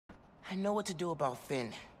I know what to do about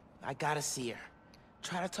Finn. I gotta see her.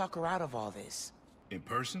 Try to talk her out of all this. In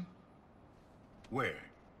person? Where?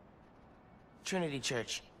 Trinity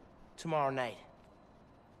Church. Tomorrow night.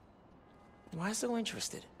 Why so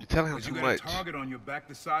interested? You're telling him Because too you got much. a target on your back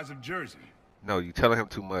the size of Jersey. No, you're telling him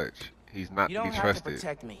too much. He's not You to don't be have to trusted.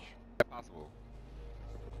 protect me. Possible.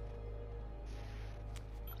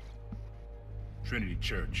 Trinity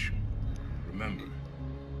Church. Remember,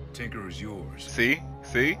 Tinker is yours. See?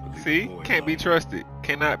 Can't be trusted.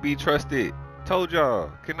 Cannot be trusted. Told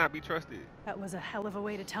y'all. Cannot be trusted. That was a hell of a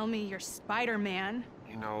way to tell me you're Spider-Man.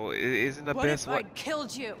 You know, it isn't the What best if way. I'd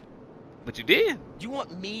killed you? But you did. You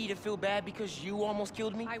want me to feel bad because you almost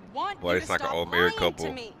killed me? I want Boy, you it's to like an stop old married lying couple.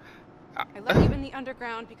 to me. I let you in the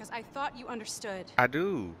underground because I thought you understood. I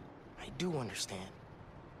do. I do understand.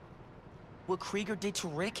 What Krieger did to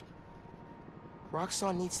Rick?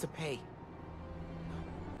 Roxxon needs to pay.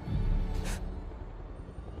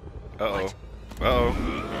 Uh-oh. What?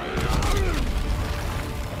 Uh-oh.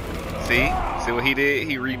 See what he did?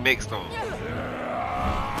 He remixed them.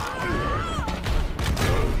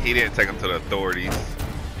 He didn't take them to the authorities.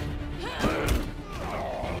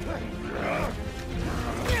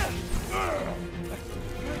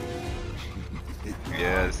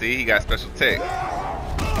 Yeah, see, he got special tech.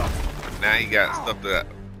 Now he got stuff that.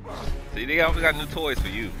 See, they always got new toys for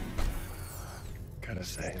you. Gotta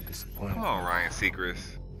say, I'm disappointed. Come on, Ryan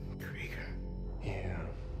Seacrest. Krieger. Yeah.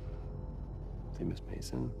 See, Miss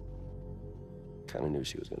Mason? Kinda knew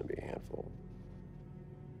she was gonna be a handful.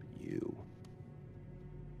 But you.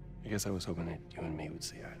 I guess I was hoping that you and me would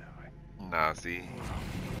see eye to eye. Nah, see.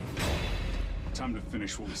 Time to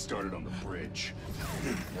finish what we started on the bridge.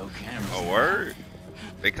 No cameras. Oh, word?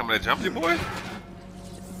 They coming to jump you, boy?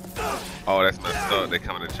 Oh, that's messed up. They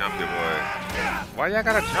coming to jump you, boy. Why y'all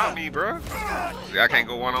gotta jump me, bro? Y'all can't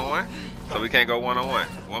go one-on-one? So we can't go one-on-one.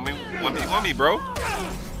 Want me, bro?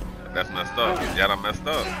 That's messed up. Y'all done messed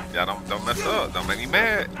up. Y'all don't mess up. Don't make me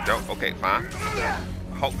mad. Don't. Okay, fine.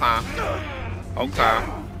 Hulk time. Hulk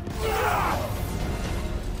time.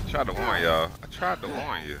 I tried to warn y'all. I tried to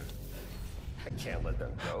warn you. I can't let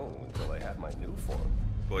them go until they have my new form.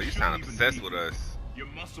 Boy, you sound obsessed with us. Your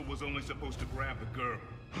muscle was only supposed to grab the girl.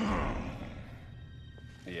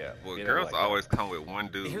 Yeah. Well, you know, girls like always come with one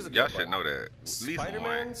Here's dude. the Y'all good should know part. that. At least one.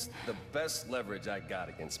 Spider-Man's the best leverage I got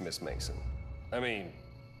against Miss Mason. I mean,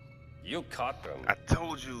 you caught them. I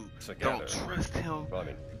told you, Together. don't trust him. Well, I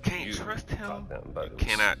mean, Can't you trust him. caught them, but You it was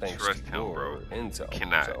cannot thanks trust to him, your bro. Intel.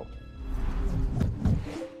 Cannot. So